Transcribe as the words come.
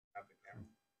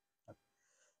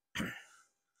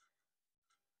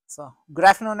So, good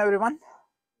afternoon, everyone.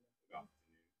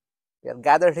 We are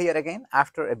gathered here again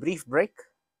after a brief break.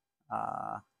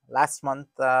 Uh, Last month,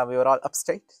 we were all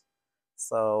upstate.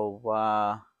 So,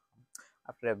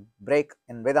 after a break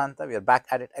in Vedanta, we are back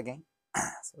at it again.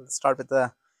 So, let's start with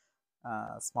a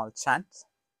small chant.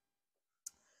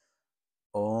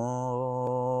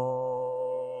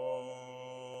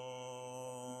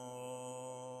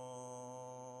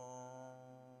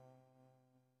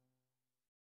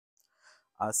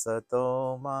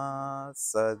 Asato ma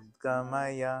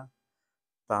sadgamaya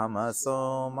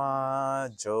tamaso ma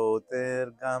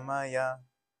jyotirgamaya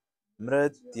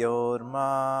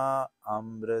mrityorma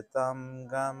amritam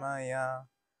gamaya.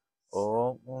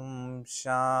 Om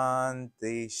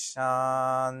Shanti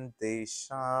Shanti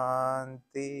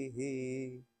Shanti.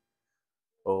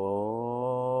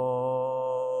 Om.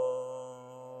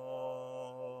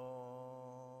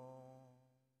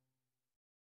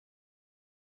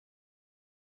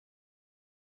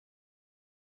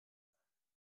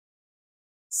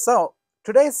 So,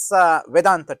 today's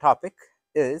Vedanta topic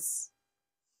is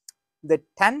the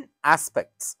 10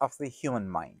 aspects of the human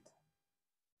mind.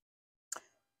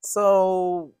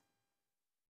 So,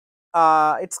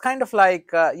 it's kind of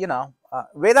like,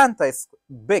 Vedanta is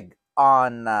big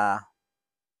on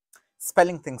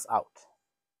spelling things out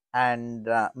and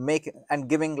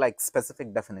giving like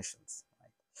specific definitions.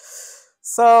 Right?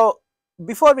 So,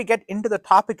 before we get into the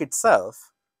topic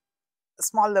itself, a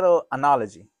small little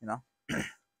analogy,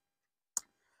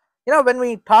 when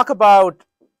we talk about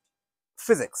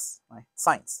physics, right?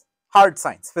 Science, hard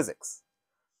science, physics,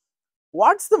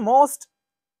 what's the most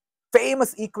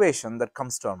famous equation that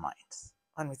comes to our minds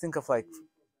when we think of, like,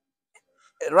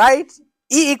 right?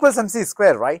 E equals mc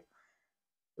square, right?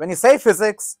 When you say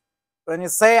physics, when you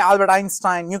say Albert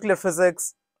Einstein, nuclear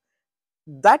physics,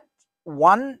 that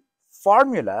one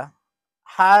formula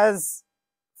has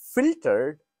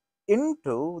filtered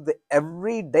into the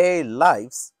everyday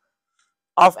lives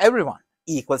of everyone.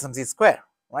 E equals mc square,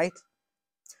 right?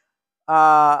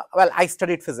 Well, I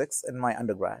studied physics in my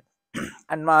undergrad,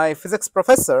 and my physics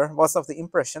professor was of the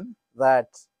impression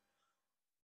that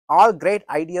all great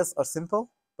ideas are simple,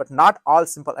 but not all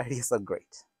simple ideas are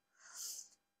great.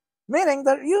 Meaning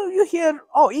that you hear,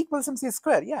 oh, E equals mc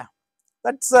square, yeah,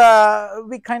 that's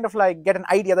we kind of like get an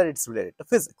idea that it's related to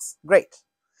physics. Great.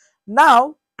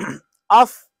 Now,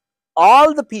 of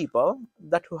all the people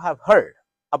that who have heard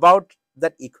about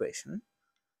that equation,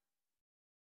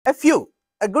 a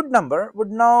good number would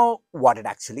know what it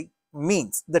actually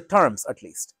means, the terms at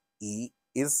least. E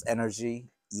is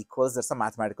energy, equals, there's a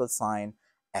mathematical sign,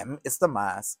 m is the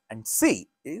mass, and c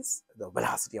is the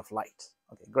velocity of light.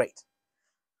 Okay, great.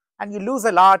 And you lose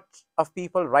a lot of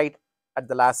people right at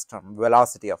the last term,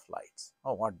 velocity of light.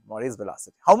 Oh, what is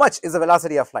velocity? How much is the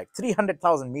velocity of light?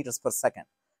 300,000 meters per second.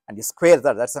 And you square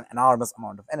that, that's an enormous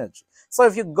amount of energy. So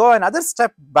if you go another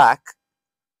step back,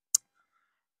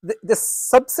 the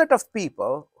subset of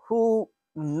people who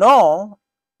know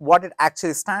what it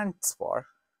actually stands for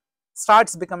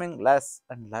starts becoming less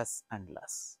and less and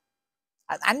less.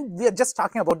 And we are just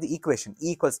talking about the equation,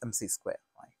 E equals mc square.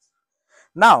 Right?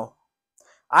 Now,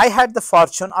 I had the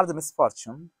fortune or the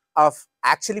misfortune of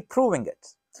actually proving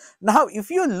it. Now, if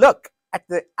you look at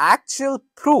the actual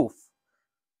proof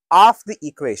of the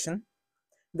equation,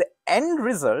 the end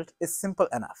result is simple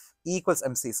enough. E equals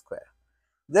mc square.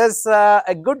 There's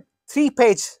a good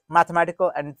 3-page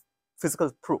mathematical and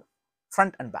physical proof,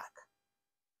 front and back.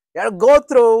 You have to go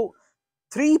through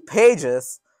 3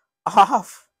 pages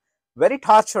of very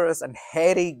torturous and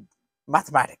hairy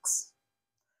mathematics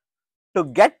to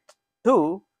get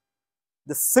to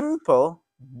the simple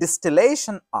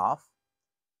distillation of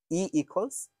E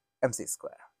equals mc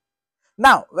square.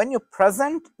 Now, when you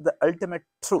present the ultimate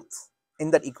truth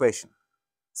in that equation,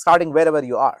 starting wherever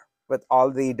you are with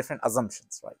all the different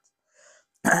assumptions, right?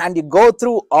 And you go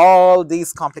through all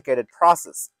these complicated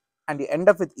process and you end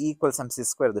up with E equals mc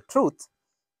square, the truth,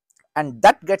 and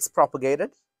that gets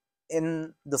propagated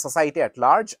in the society at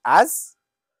large as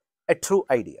a true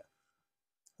idea.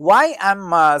 Why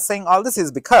I'm saying all this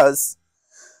is because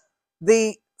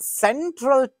the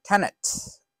central tenet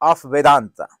of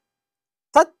Vedanta,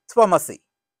 Tattvamasi,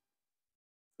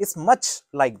 is much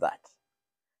like that.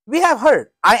 We have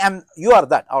heard, I am, you are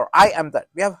that, or I am that.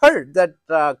 We have heard that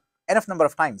enough number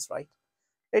of times, right?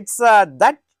 It's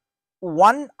that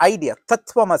one idea,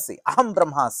 Tattvamasi, Aham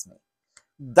Brahmasmi,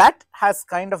 that has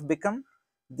kind of become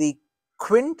the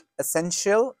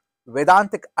quintessential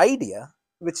Vedantic idea,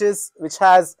 which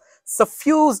has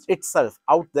suffused itself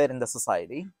out there in the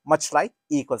society, much like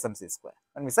E equals mc square.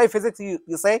 When we say physics,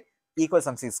 you say E equals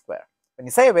mc square. When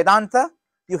you say Vedanta,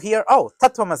 you hear, oh,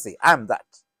 Tattvamasi, I am that.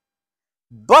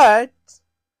 But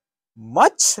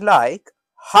much like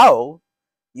how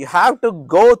you have to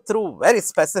go through very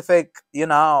specific,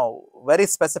 very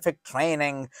specific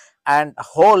training and a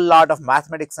whole lot of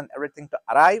mathematics and everything to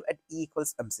arrive at E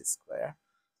equals mc square,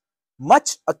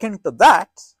 much akin to that,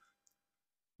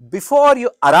 before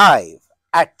you arrive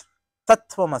at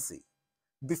Tattvamasi,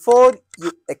 before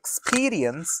you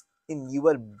experience in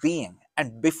your being,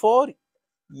 and before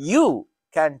you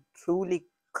can truly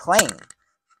claim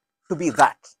to be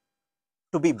that,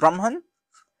 to be Brahman,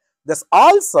 there's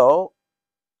also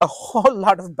a whole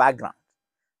lot of background,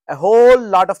 a whole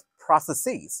lot of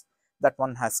processes that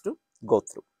one has to go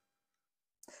through.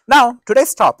 Now,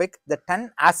 today's topic, the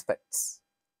 10 aspects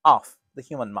of the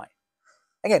human mind.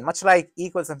 Again, much like E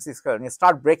equals mc squared, when you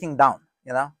start breaking down,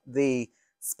 the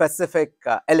specific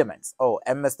elements. Oh,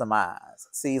 m is the mass,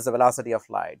 c is the velocity of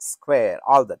light, square,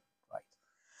 all that, right?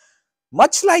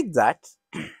 Much like that,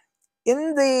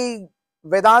 in the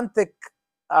Vedantic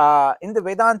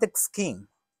scheme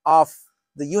of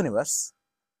the universe,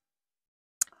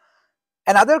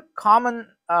 another common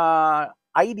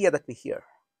idea that we hear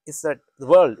is that the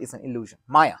world is an illusion,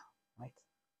 Maya, right?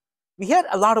 We hear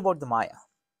a lot about the Maya.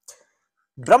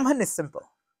 Brahman is simple.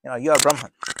 You are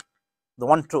Brahman, the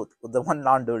one truth, the one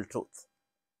non-dual truth.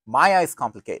 Maya is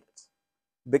complicated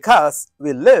because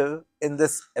we live in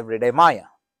this everyday Maya,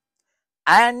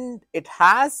 and it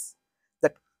has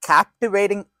that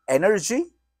captivating energy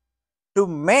to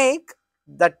make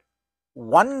that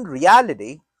one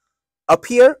reality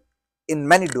appear in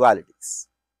many dualities.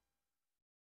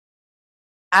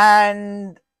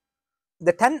 And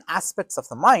the 10 aspects of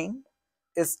the mind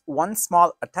is one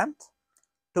small attempt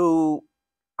to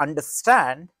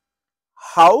understand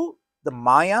how the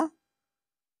Maya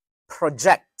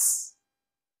projects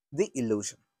the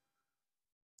illusion.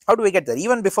 How do we get there?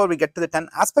 Even before we get to the 10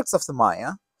 aspects of the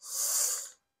Maya,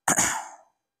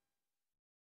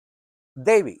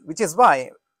 Devi, which is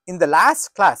why in the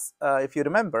last class, if you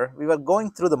remember, we were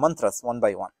going through the mantras one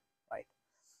by one, right?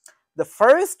 The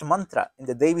first mantra in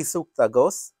the Devi Sukta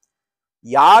goes,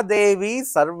 Ya Devi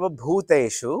Sarva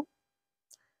Bhuteshu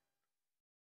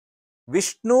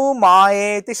Vishnu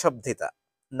Mayeti Shabdhita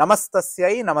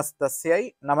Namastasyai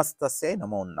Namastasyai Namastasyai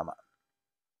Namo Nama.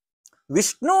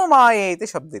 Vishnu Mayeti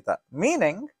Shabdhita,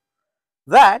 meaning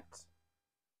that,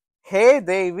 hey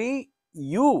Devi,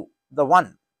 you, the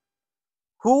one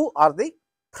who are the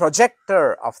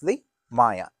projector of the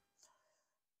Maya.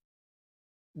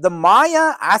 The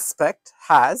Maya aspect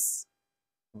has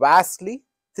vastly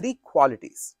 3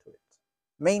 qualities to it,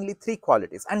 mainly 3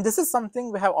 qualities. And this is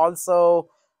something we have also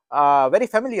very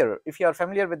familiar. If you are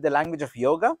familiar with the language of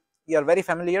yoga, you are very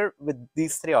familiar with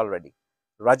these 3 already: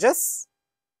 Rajas,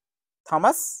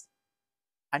 Tamas,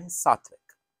 and Sattvic.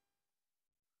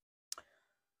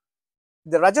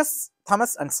 The Rajas,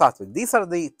 Tamas, and Sattvic, these are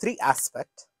the 3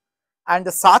 aspects. And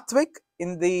the Sattvic,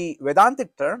 in the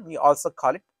Vedantic term, we also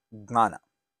call it Gnana.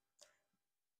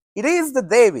 It is the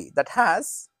Devi that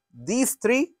has these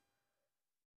 3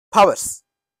 powers: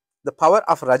 the power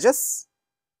of Rajas,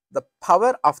 the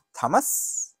power of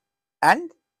Tamas,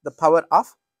 and the power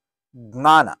of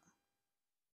Gnana.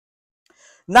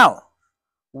 Now,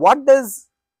 what does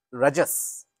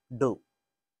Rajas do?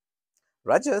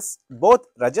 Rajas, both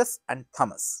Rajas and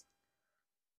Tamas.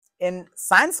 In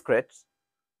Sanskrit,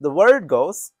 the word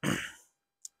goes,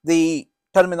 the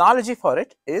terminology for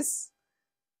it is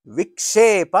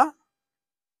Vikshepa,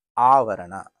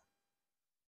 Avarana,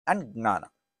 and Gnana.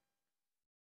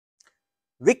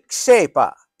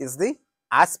 Vikshepa is the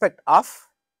aspect of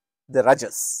the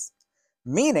Rajas,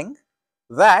 meaning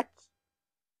that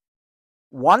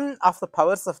one of the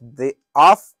powers of the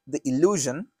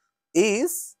illusion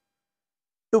is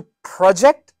to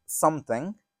project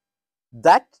something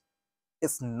that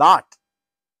is not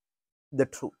the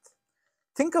truth.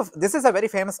 Think of, this is a very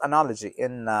famous analogy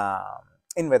in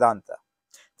Vedanta.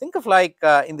 Think of like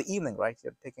in the evening, right?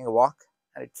 You're taking a walk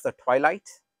and it's the twilight,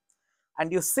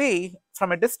 and you see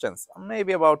from a distance,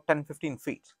 maybe about 10-15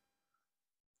 feet,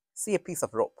 see a piece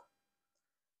of rope.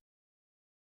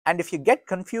 And if you get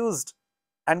confused,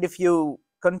 and if you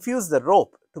confuse the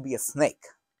rope to be a snake,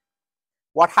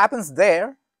 what happens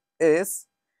there is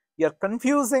you're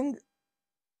confusing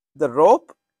the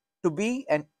rope to be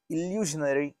an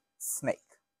illusionary snake.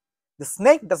 The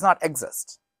snake does not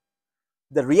exist.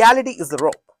 The reality is the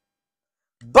rope.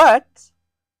 But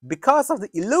because of the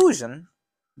illusion,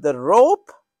 the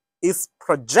rope is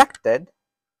projected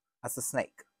as a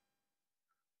snake.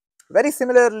 Very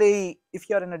similarly, if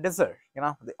you are in a desert,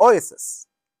 the oasis,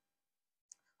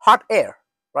 hot air,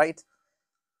 right?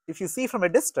 If you see from a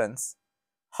distance,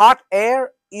 hot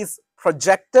air is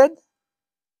projected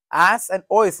as an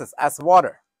oasis, as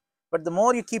water. But the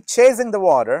more you keep chasing the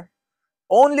water,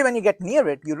 only when you get near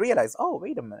it, you realize, oh,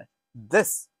 wait a minute,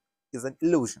 this is an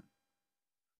illusion.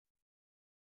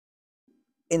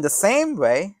 In the same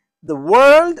way, the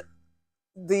world,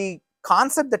 the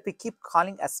concept that we keep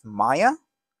calling as Maya,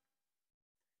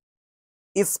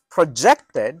 is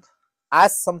projected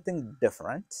as something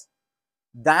different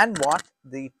than what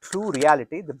the true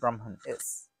reality, the Brahman,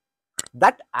 is.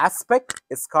 That aspect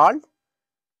is called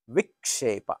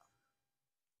Vikshepa,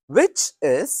 which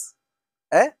is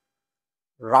a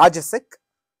Rajasic,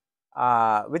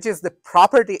 which is the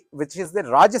property, which is the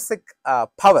Rajasic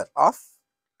power of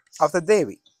the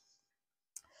Devi.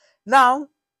 Now,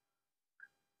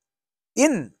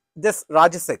 in this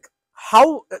Rajasic,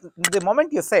 how the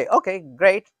moment you say, okay,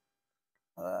 great,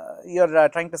 you're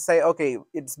trying to say, okay,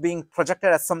 it's being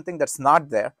projected as something that's not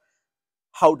there,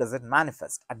 how does it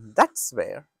manifest? And that's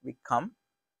where we come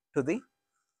to the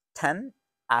 10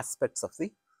 aspects of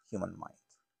the human mind.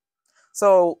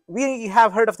 So, we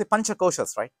have heard of the Pancha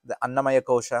Koshas, right? The Annamaya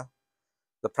Kosha,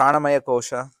 the Pranamaya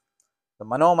Kosha, the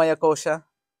Manomaya Kosha,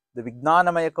 the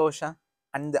Vijnanamaya Kosha,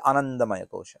 and the Anandamaya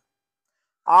Kosha.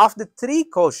 Of the 3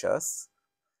 koshas,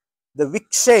 the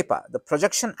Vikshepa, the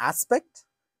projection aspect,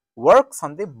 works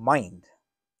on the mind,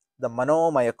 the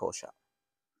Manomaya Kosha.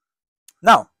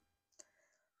 Now,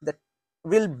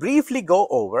 we'll briefly go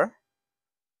over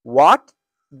what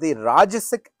the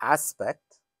Rajasic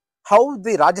aspect, how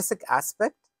the Rajasic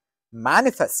aspect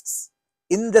manifests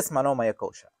in this Manomaya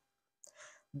Kosha.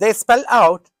 They spell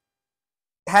out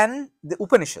 10, the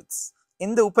Upanishads.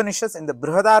 In the Upanishads, in the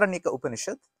Brihadaranyaka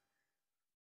Upanishad,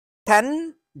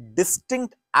 10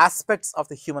 distinct aspects of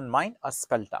the human mind are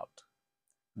spelled out.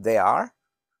 They are,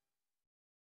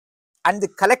 and the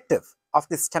collective of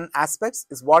these 10 aspects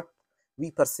is what we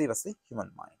perceive as the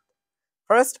human mind.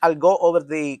 First, I'll go over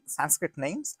the Sanskrit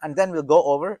names, and then we'll go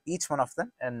over each one of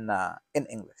them in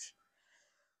English.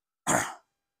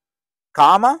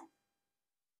 Kama,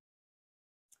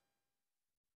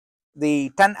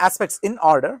 the 10 aspects in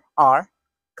order are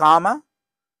Kama,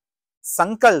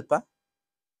 Sankalpa,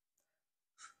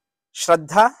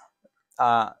 Shraddha,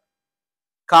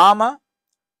 Kama,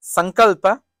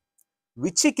 Sankalpa,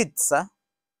 Vichikitsa,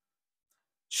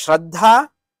 Shraddha,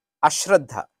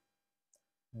 Ashraddha,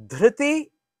 Dhriti,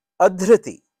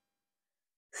 Adhriti,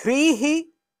 Hrihi,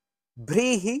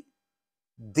 Brihi,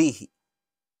 Dihi.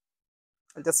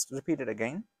 I'll just repeat it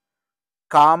again.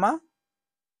 Kama,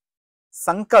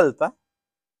 Sankalpa,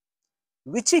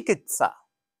 Vichikitsa,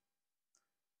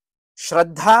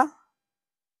 Shraddha,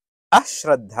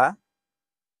 Ashraddha,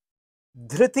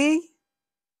 Dhriti,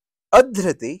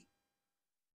 Adhriti,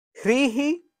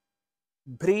 Hrihi,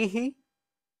 Brihi,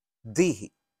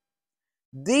 Dihi.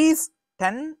 These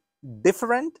 10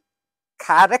 different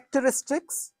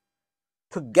characteristics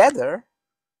together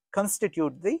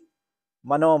constitute the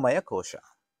Manomaya Kosha.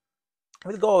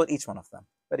 We'll go over each one of them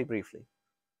very briefly.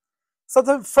 So,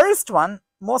 the first one,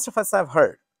 most of us have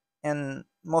heard in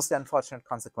mostly unfortunate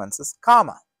consequences,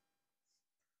 Kama.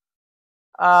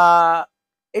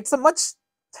 It's a much,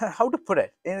 how to put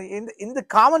it, in the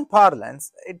common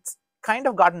parlance, it's kind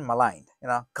of gotten maligned,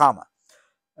 Kama,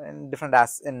 in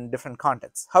different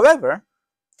contexts. However,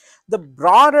 the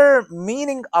broader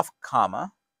meaning of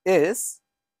Kama is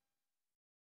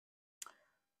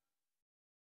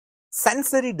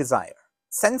sensory desire.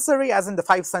 Sensory as in the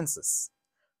 5 senses.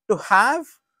 To have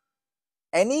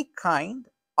any kind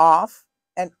of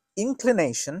an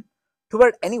inclination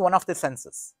toward any one of the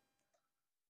senses.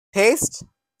 Taste,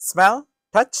 smell,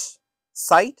 touch,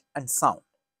 sight, and sound.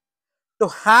 To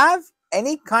have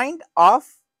any kind of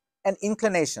an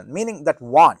inclination, meaning that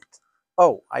want.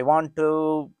 Oh, I want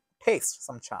to taste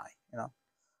some chai,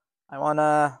 I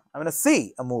wanna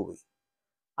see a movie.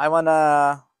 I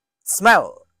wanna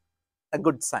smell a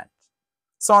good scent,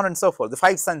 so on and so forth, the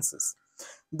 5 senses.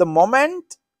 The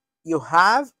moment you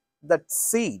have that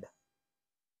seed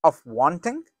of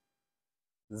wanting,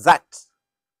 that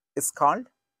is called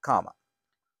Kama.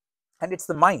 And it's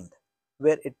the mind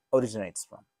where it originates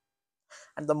from.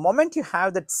 And the moment you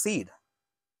have that seed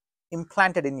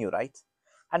implanted in you, right?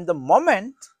 And the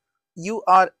moment you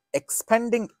are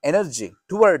expending energy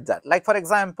toward that, like for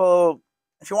example,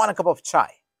 if you want a cup of chai,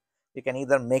 you can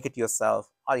either make it yourself,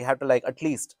 or you have to at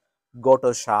least go to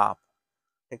a shop,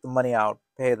 take the money out,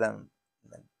 pay them,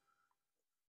 then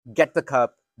get the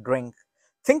cup, drink.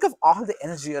 Think of all the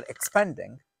energy you're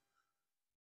expending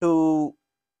to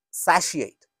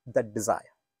satiate that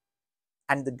desire.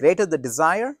 And the greater the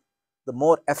desire, the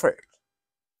more effort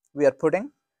we are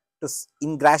putting to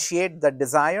ingratiate that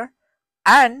desire,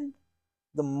 and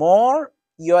the more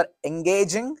you are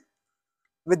engaging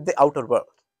with the outer world,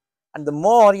 and the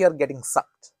more you are getting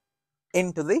sucked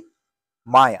into the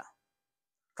maya,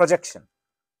 projection,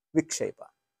 vikshepa.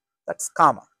 That's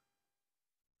kama.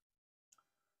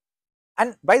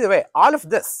 And by the way, all of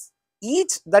this,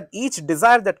 each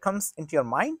desire that comes into your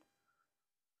mind,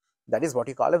 that is what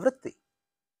you call a vritti.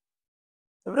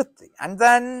 And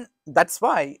then that's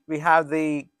why we have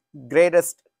the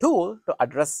greatest tool to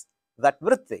address that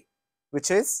vritti,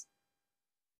 which is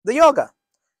the yoga.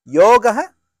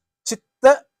 Yoga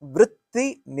chitta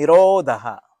vritti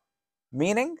nirodha,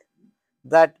 meaning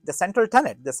that the central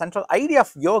tenet, the central idea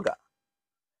of yoga,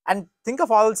 and think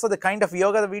of also the kind of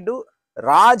yoga that we do,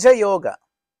 Raja Yoga,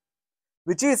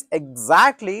 which is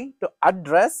exactly to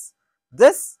address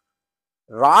this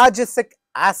Rajasic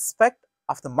aspect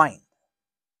of the mind.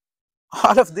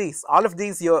 All of these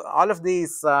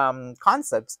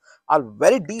concepts are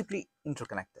very deeply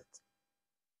interconnected.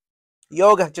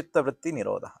 Yoga chitta vritti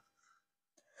nirodha.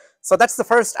 So that's the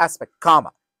first aspect,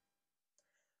 kama.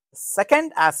 The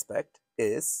second aspect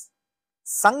is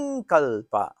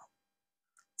sankalpa.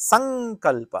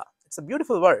 Sankalpa. It's a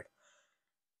beautiful word.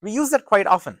 We use that quite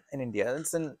often in India.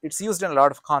 It's used in a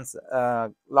lot of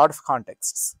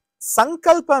contexts.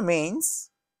 Sankalpa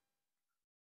means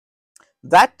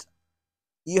that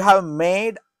you have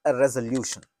made a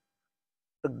resolution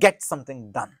to get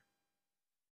something done.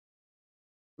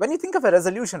 When you think of a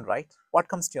resolution, right, what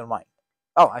comes to your mind?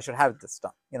 Oh, I should have this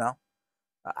done, you know.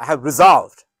 I have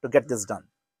resolved to get this done.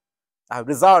 I have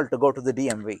resolved to go to the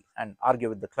DMV and argue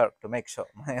with the clerk to make sure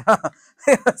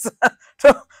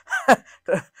to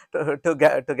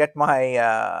get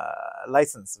my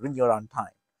license renewed on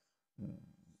time.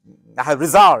 I have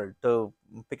resolved to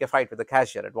pick a fight with the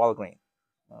cashier at Walgreens,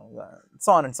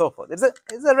 so on and so forth.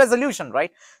 It's a resolution,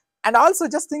 right? And also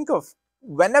just think of,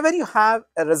 whenever you have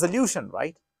a resolution,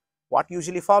 right, what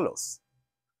usually follows?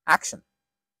 Action.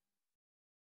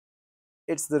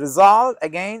 It's the resolve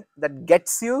again that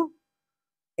gets you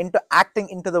into acting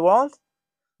into the world,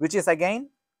 which is again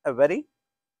a very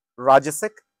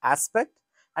Rajasic aspect.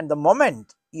 And the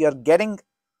moment you are getting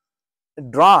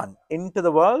drawn into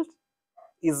the world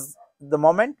is the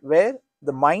moment where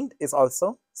the mind is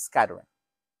also scattering.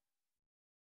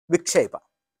 Vikshepa.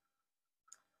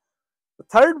 The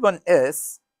third one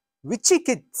is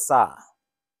vichikitsa.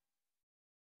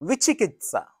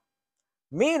 Vichikitsa,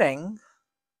 meaning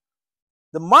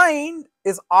the mind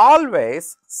is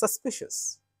always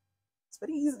suspicious. It's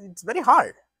very easy, it's very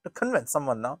hard to convince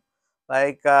someone now.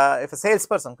 Like if a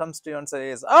salesperson comes to you and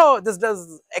says, oh, this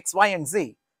does X, Y, and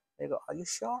Z, they go, are you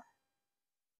sure?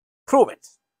 Prove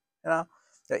it. You know,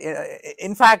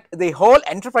 in fact, the whole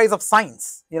enterprise of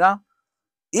science, you know,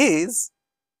 is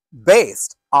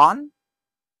based on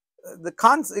the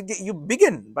concept. You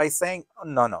begin by saying, oh,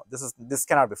 no, this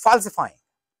cannot be falsifying.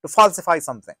 To falsify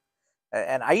something,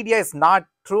 an idea is not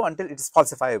true until it is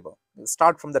falsifiable. You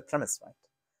start from the premise, right?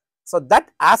 So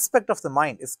that aspect of the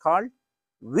mind is called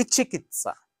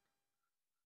vichikitsa,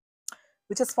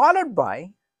 which is followed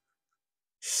by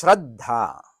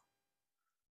shraddha.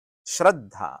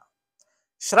 Shraddha.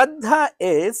 Shraddha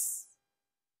is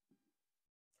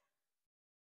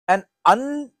an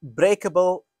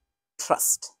unbreakable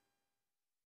trust.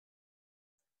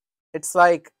 It's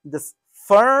like this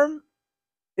firm,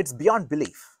 it's beyond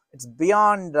belief. It's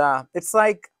beyond, it's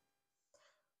like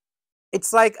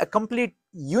a complete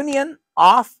union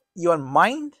of your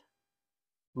mind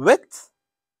with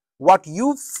what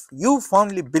you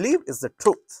firmly believe is the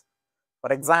truth.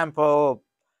 For example,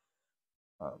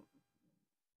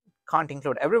 can't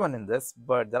include everyone in this,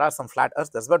 but there are some flat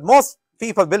earthers, but most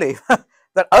people believe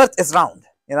that earth is round,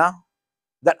 you know,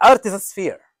 that earth is a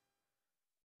sphere,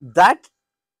 that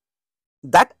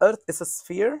earth is a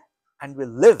sphere, and will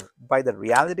live by the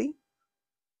reality.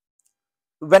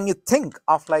 When you think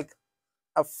of like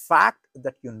a fact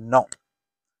that you know,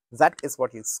 that is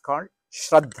what is called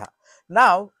shraddha.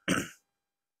 Now,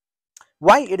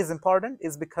 why it is important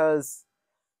is because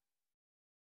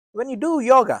when you do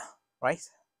yoga, right,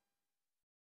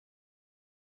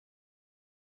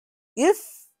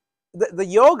 if the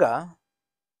yoga,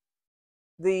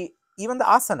 even the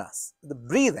asanas, the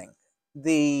breathing,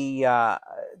 the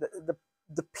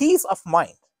peace of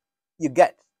mind you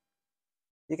get,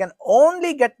 you can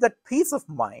only get that peace of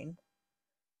mind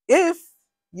if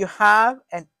you have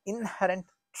an inherent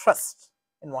trust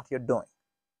in what you're doing.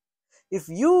 If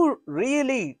you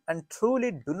really and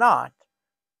truly do not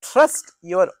trust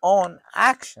your own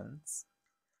actions,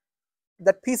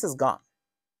 that peace is gone.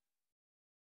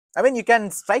 I mean, you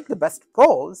can strike the best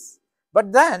pose,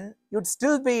 but then you'd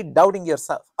still be doubting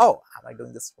yourself. Oh, am I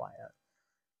doing this right?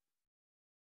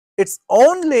 It's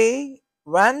only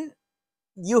when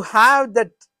you have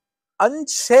that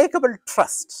unshakable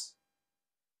trust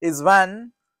is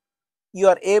when you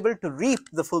are able to reap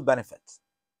the full benefit.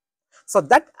 So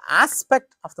that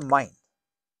aspect of the mind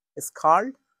is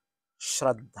called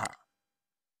Shraddha.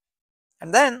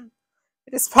 And then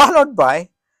it is followed by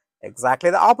exactly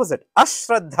the opposite,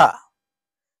 Ashraddha,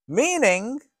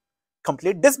 meaning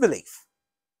complete disbelief,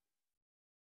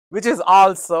 which is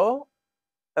also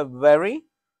a very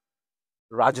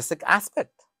Rajasic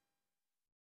aspect.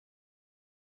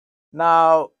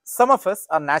 Now, some of us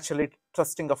are naturally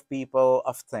trusting of people,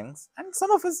 of things, and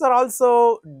some of us are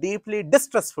also deeply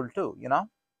distrustful too,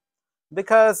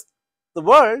 because the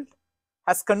world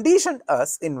has conditioned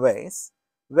us in ways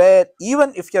where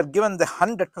even if you're given the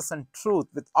 100% truth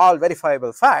with all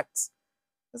verifiable facts,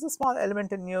 there's a small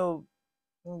element in you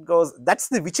goes, that's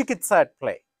the Vichikitsa at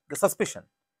play, the suspicion.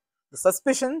 The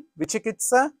suspicion,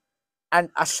 Vichikitsa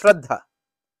and Ashraddha,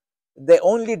 they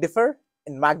only differ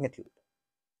in magnitude.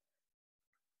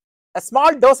 A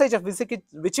small dosage of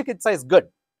Vichikitsa is good,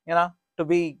 to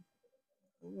be,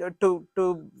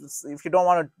 if you don't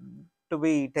want to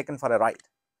be taken for a ride.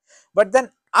 But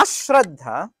then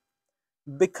Ashraddha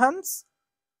becomes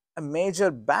a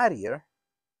major barrier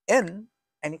in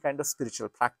any kind of spiritual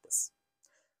practice.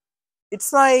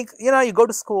 It's like, you go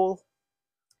to school,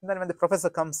 and then when the professor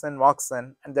comes in, walks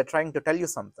in, and they're trying to tell you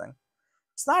something,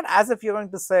 it's not as if you're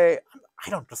going to say, I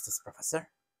don't trust this professor.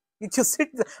 You just sit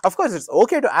there. Of course, it's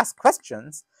okay to ask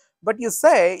questions, but you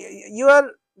say you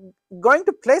are going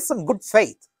to place some good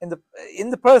faith in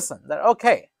the person that,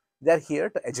 okay, they're here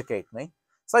to educate me.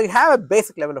 So you have a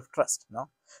basic level of trust,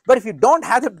 But if you don't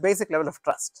have the basic level of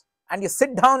trust, and you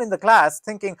sit down in the class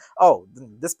thinking, oh,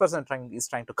 this person is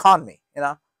trying to con me,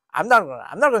 I'm not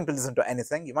going to listen to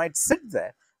anything. You might sit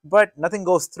there, but nothing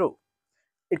goes through.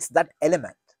 It's that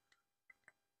element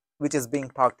which is being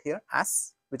talked here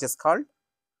as, which is called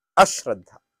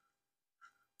Ashraddha.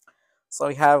 So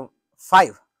we have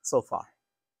 5 so far: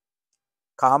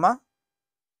 Kama,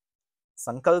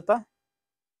 Sankalpa,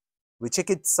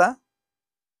 Vichikitsa,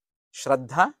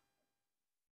 Shraddha,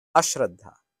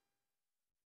 Ashraddha.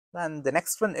 Then the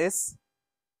next one is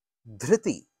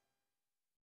Dhriti.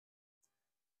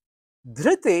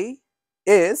 Dhriti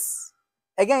is,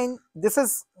 again, this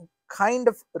is kind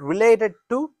of related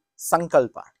to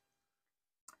Sankalpa.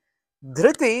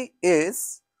 Dhriti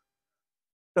is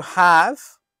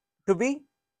to be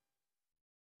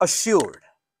assured,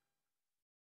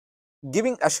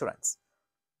 giving assurance,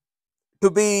 to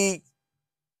be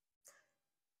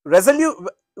resolute.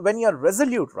 When you are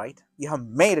resolute, right, you have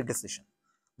made a decision.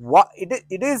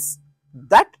 It is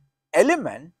that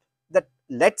element that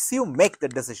lets you make the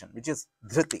decision, which is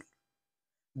Dhriti.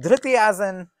 Dhriti as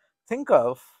in, think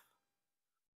of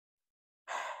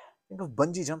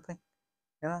bungee jumping,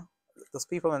 those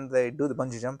people when they do the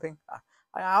bungee jumping,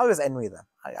 I always envy them.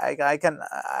 I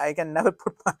can never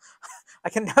put I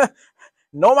can never,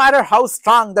 no matter how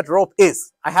strong that rope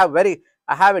is, I have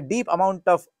a deep amount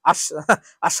of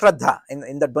ashraddha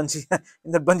in that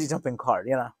bungee jumping cord.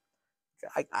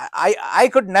 I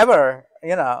could never,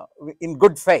 in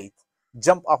good faith,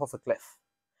 jump off of a cliff.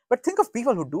 But think of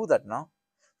people who do that now.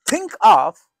 Think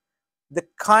of the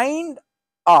kind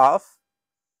of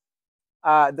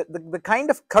the kind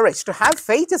of courage. To have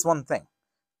faith is one thing,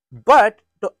 but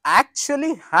to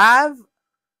actually have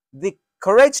the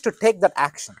courage to take that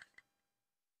action,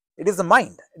 it is the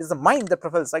mind. It is the mind that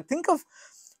propels. Like, think of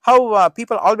how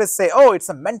people always say, oh, it's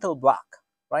a mental block,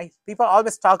 right? People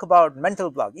always talk about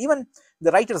mental block, even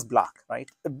the writer's block,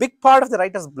 right? A big part of the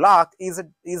writer's block is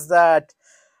that,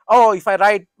 oh, if I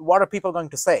write, what are people going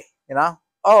to say?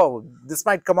 Oh, this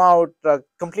might come out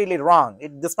completely wrong.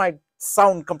 This might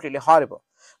sound completely horrible.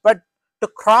 But to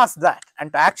cross that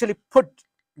and to actually put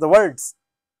the words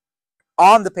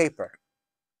on the paper,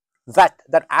 that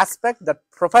aspect that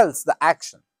propels the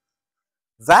action,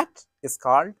 that is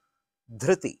called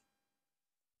dhriti.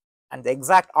 And the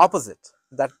exact opposite,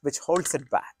 that which holds it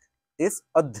back, is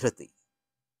adhriti.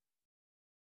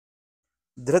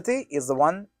 Dhriti is the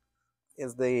one,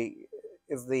 is the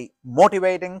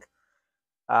motivating,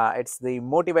 it's the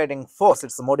motivating force,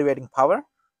 it's the motivating power.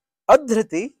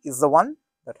 Adhriti is the one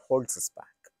that holds us back.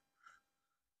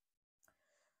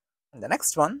 And the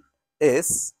next one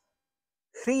is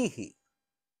hrihi.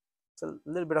 It's a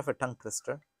little bit of a tongue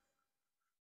twister.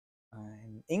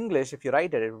 In English, if you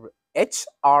write it,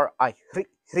 H-R-I, hri,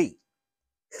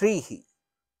 hrihi,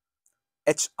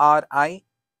 H-R-I-H-I.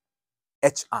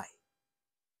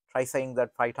 Try saying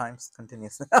that 5 times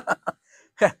continuously.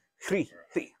 Hri,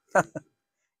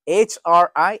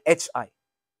 H-R-I-H-I.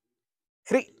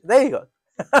 Hri, there you go.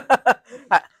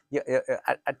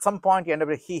 At some point you end up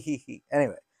with he.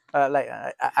 Anyway,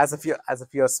 as if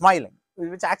you're smiling,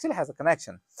 which actually has a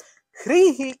connection.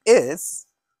 Hri is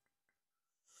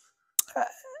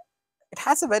it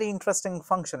has a very interesting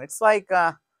function. It's like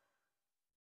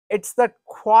it's the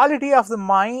quality of the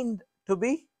mind to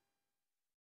be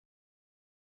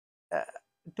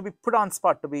put on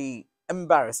spot, to be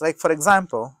embarrassed. Like for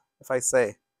example, if I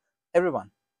say,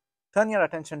 everyone, turn your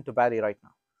attention to Barry right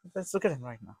now. Let's look at him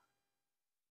right now.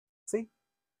 See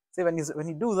when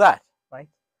you do that, right,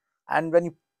 and when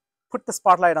you put the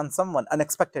spotlight on someone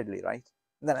unexpectedly, right,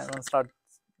 and then everyone start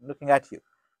looking at you.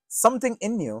 Something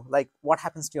in you, like what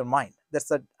happens to your mind? There's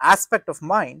an aspect of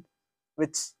mind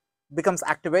which becomes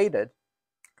activated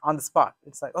on the spot.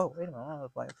 It's like, oh, wait a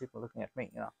minute, why are people looking at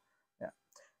me? Yeah.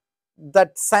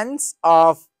 That sense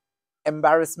of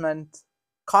embarrassment,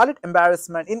 call it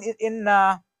embarrassment.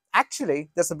 Actually,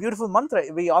 there's a beautiful mantra.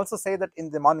 We also say that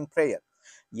in the morning prayer.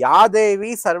 Ya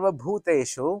Devi Sarva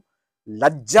Bhuteshu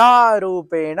Lajja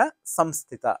Rupena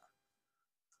Samstita.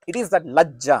 It is that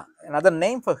Lajja. Another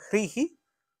name for Hrihi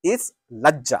is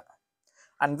Lajja.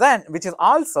 And then, which is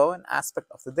also an aspect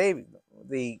of the Devi,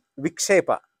 the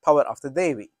Vikshepa power of the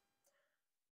Devi.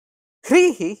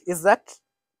 Hrihi is that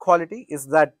quality, is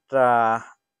that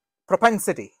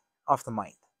propensity of the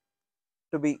mind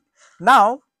to be.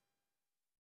 Now,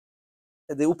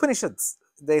 the Upanishads,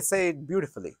 they say it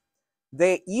beautifully.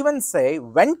 They even say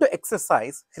when to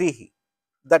exercise Hrihi,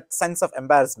 that sense of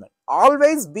embarrassment.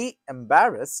 Always be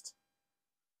embarrassed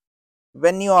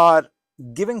when you are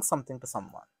giving something to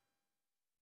someone.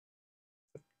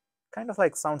 Kind of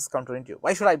like sounds counterintuitive.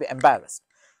 Why should I be embarrassed?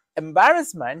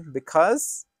 Embarrassment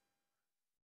because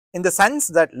in the sense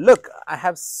that, look, I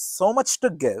have so much to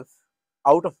give,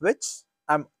 out of which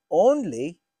I'm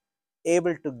only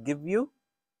able to give you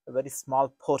a very small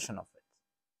portion of it,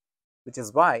 which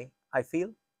is why I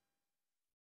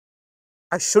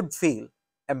should feel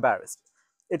embarrassed.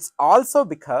 It's also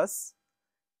because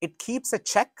it keeps a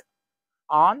check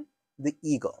on the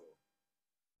ego.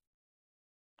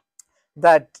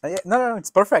 That no,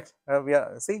 it's perfect. We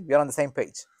are on the same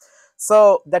page.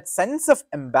 So that sense of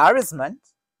embarrassment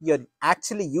you're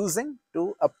actually using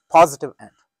to a positive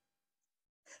end.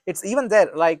 It's even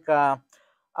there, like in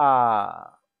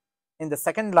the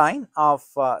second line of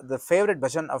the favorite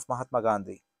bhajan of Mahatma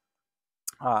Gandhi,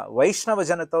 Vaishnava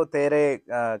Janato Tere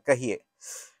Kahiye,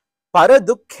 Para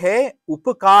Dukhe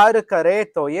Upakar Kare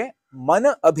Toye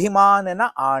Man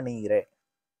Abhimanana Anire.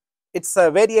 It's a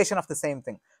variation of the same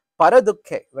thing. Para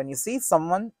Dukhe, when you see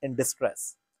someone in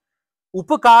distress.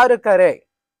 Upakar Kare,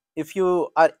 if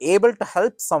you are able to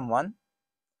help someone,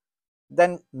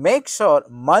 then make sure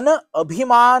Mana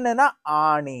Abhimanana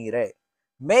Anire.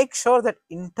 Make sure that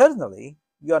internally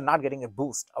you are not getting a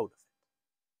boost out of it,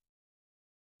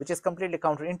 which is completely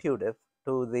counterintuitive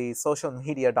to the social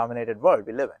media dominated world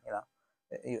we live in.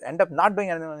 You end up not doing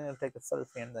anything, you take a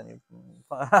selfie and then you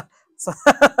so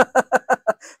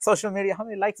social media, how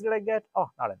many likes did I get? Oh,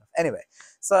 not enough. Anyway,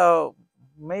 so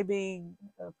maybe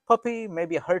a puppy,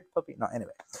 maybe a hurt puppy. No,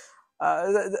 anyway,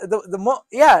 the more,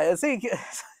 yeah, see,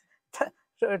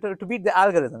 to beat the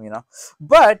algorithm,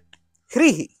 but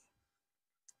Hrihi,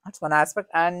 that's one aspect.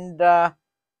 And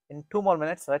in 2 more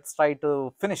minutes, let's try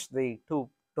to finish the two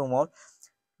more.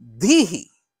 Dhihi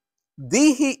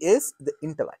is the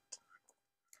intellect.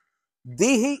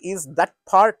 Dhihi is that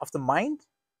part of the mind,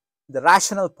 the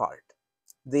rational part,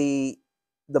 the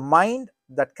mind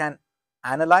that can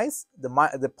analyze,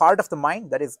 the part of the mind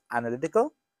that is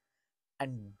analytical.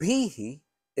 And Bhihi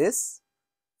is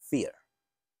fear.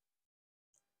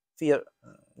 Fear,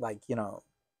 like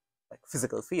like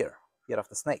physical fear of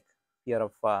the snake, fear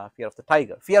of the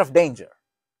tiger, fear of danger.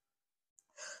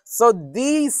 So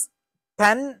these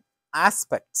 10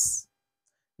 aspects,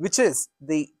 which is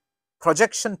the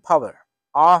projection power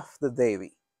of the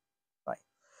Devi, right,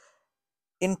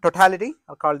 in totality,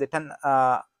 I'll call the 10,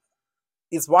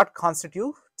 is what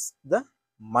constitutes the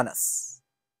Manas.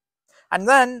 And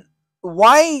then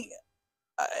why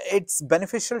it's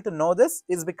beneficial to know this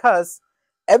is because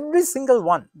every single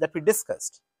one that we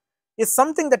discussed is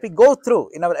something that we go through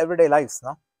in our everyday lives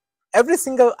now. Every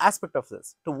single aspect of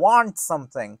this, to want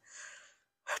something,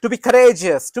 to be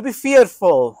courageous, to be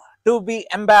fearful, to be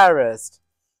embarrassed,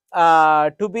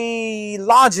 to be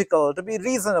logical, to be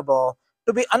reasonable,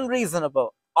 to be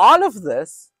unreasonable. All of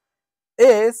this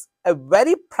is a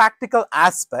very practical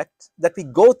aspect that we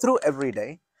go through every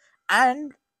day,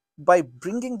 and by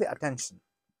bringing the attention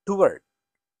toward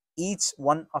each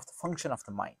one of the function of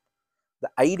the mind, the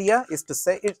idea is to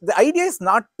say, the idea is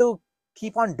not to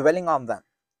keep on dwelling on them,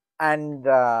 and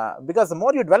because the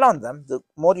more you dwell on them, the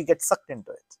more you get sucked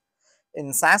into it.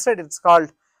 In Sanskrit, it's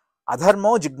called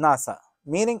adharmo jignasa,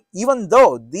 meaning even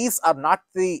though these are not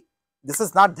the, this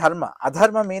is not dharma.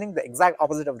 Adharma meaning the exact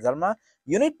opposite of dharma.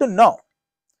 You need to know.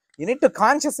 You need to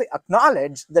consciously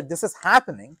acknowledge that this is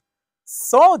happening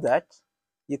so that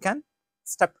you can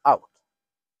step out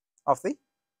of the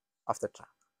trap.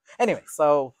 Anyway,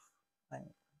 so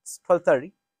it's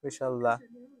 12:30. We shall.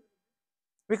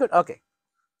 We could, okay.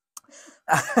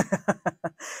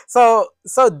 So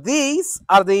these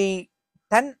are the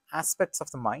 10 aspects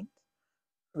of the mind,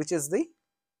 which is the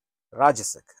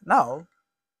Rajasic. Now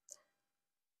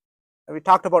we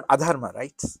talked about adharma,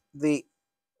 right? The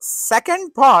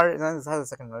second part, this has a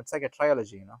second part, it's like a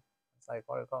trilogy, you know. It's like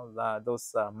what you call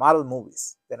those Marvel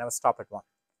movies. They never stop at one.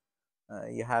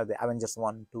 You have the Avengers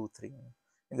 1, 2, 3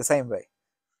 in the same way.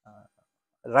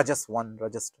 Rajas 1,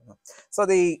 Rajas 2. So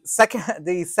the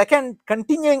second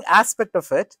continuing aspect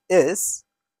of it is,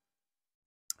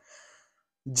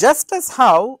 just as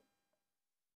how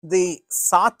the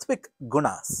sattvic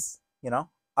gunas, you know,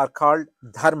 are called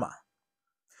dharma.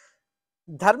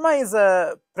 Dharma is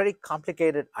a pretty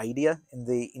complicated idea in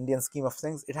the Indian scheme of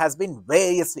things. It has been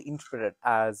variously interpreted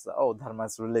as, oh, dharma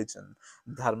is religion,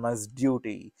 dharma is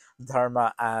duty,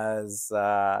 dharma as,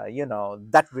 you know,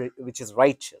 that which is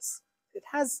righteous. It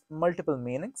has multiple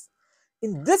meanings.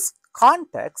 In this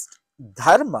context,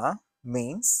 dharma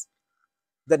means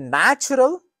the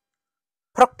natural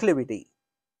proclivity.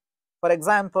 For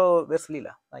example, where's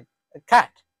Leela? Like a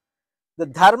cat. The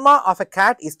dharma of a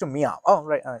cat is to meow. Oh,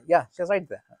 right. Yeah, she's right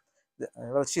there.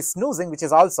 Well, she's snoozing, which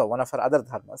is also one of her other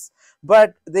dharmas.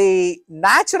 But the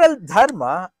natural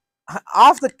dharma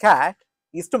of the cat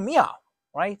is to meow,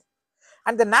 right?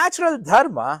 And the natural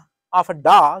dharma of a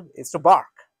dog is to bark.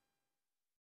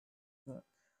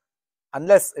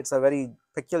 Unless it's a very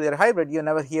peculiar hybrid, you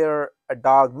never hear a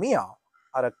dog meow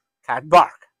or a cat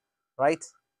bark, right?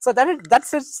 So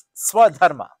that's its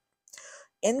swadharma.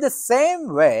 In the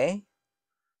same way,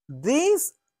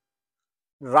 these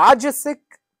Rajasic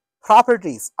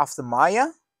properties of the Maya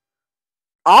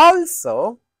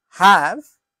also have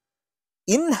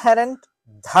inherent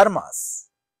dharmas,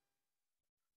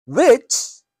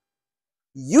 which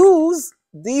use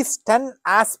these 10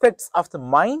 aspects of the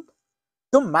mind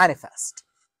to manifest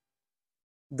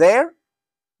their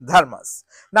dharmas.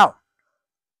 Now,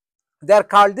 they are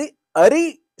called the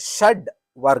Arishad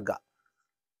Varga.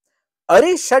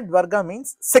 Arishad Varga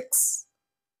means 6.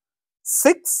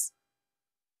 6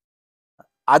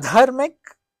 adharmic,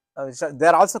 they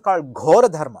are also called Ghora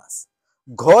dharmas.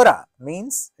 Ghora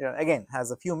means, you know, again, has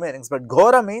a few meanings, but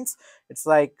Ghora means it's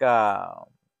like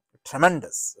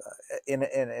tremendous in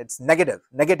its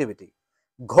negativity.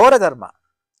 Ghora dharma.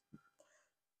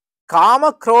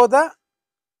 Kama Krodha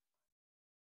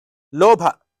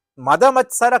Lobha. Mada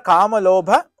Matsara Kama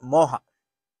Lobha Moha.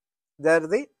 They are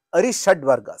the Arishad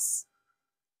Vargas.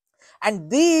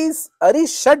 And these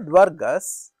Arishad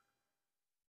Vargas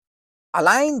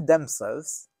align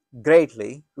themselves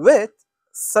greatly with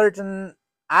certain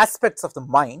aspects of the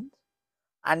mind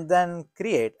and then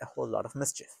create a whole lot of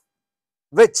mischief,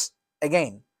 which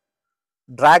again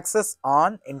drags us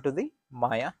on into the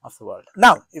Maya of the world.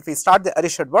 Now, if we start the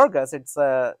Arishad Vargas, it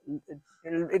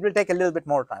will take a little bit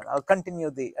more time. I'll continue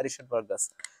the Arishad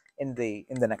Vargas in the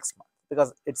next month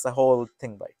because it's a whole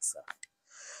thing by itself.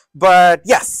 But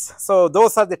yes, so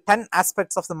those are the 10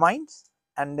 aspects of the mind,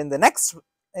 and in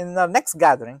our next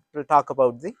gathering, we'll talk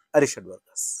about the Arishad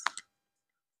Vargas.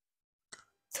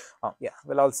 Oh, yeah,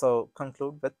 we'll also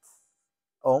conclude with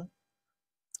Om.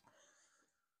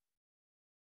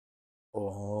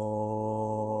 Om.